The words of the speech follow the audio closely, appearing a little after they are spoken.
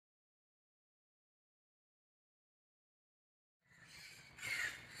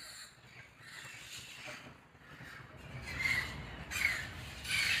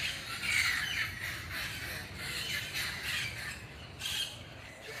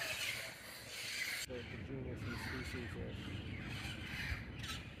see here.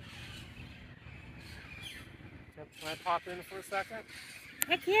 Can I pop in for a second?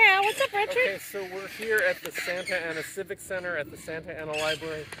 Heck yeah, what's up, Richard? Okay, so we're here at the Santa Ana Civic Center at the Santa Ana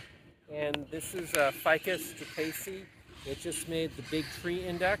Library, and this is Ficus japaceae. It just made the big tree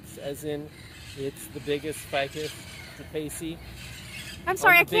index, as in it's the biggest Ficus japaceae. I'm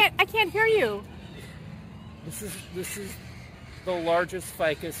sorry, I can't hear you. This is the largest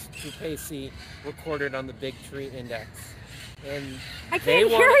Ficus japaceae recorded on the big tree index. And I can't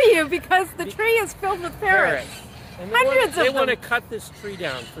hear you because the tree is filled with parrots. And Hundreds of them. They want to cut this tree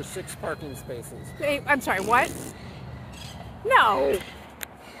down for 6 parking spaces. I'm sorry, what? No.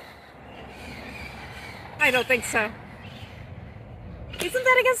 I don't think so. Isn't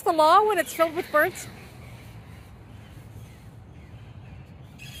that against the law when it's filled with birds?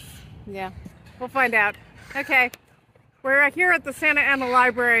 Yeah, we'll find out. Okay, we're here at the Santa Ana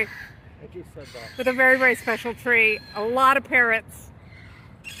Library with a very, very special tree, a lot of parrots,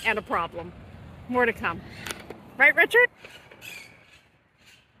 and a problem. More to come. Right, Richard?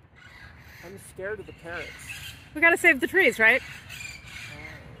 I'm scared of the parrots. We gotta save the trees, right?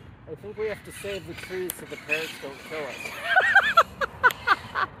 I think we have to save the trees so the parrots don't kill us.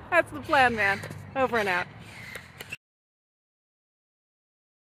 That's the plan, man. Over and out.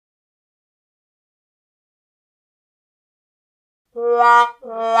 La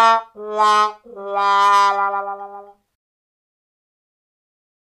la la la la la la la la.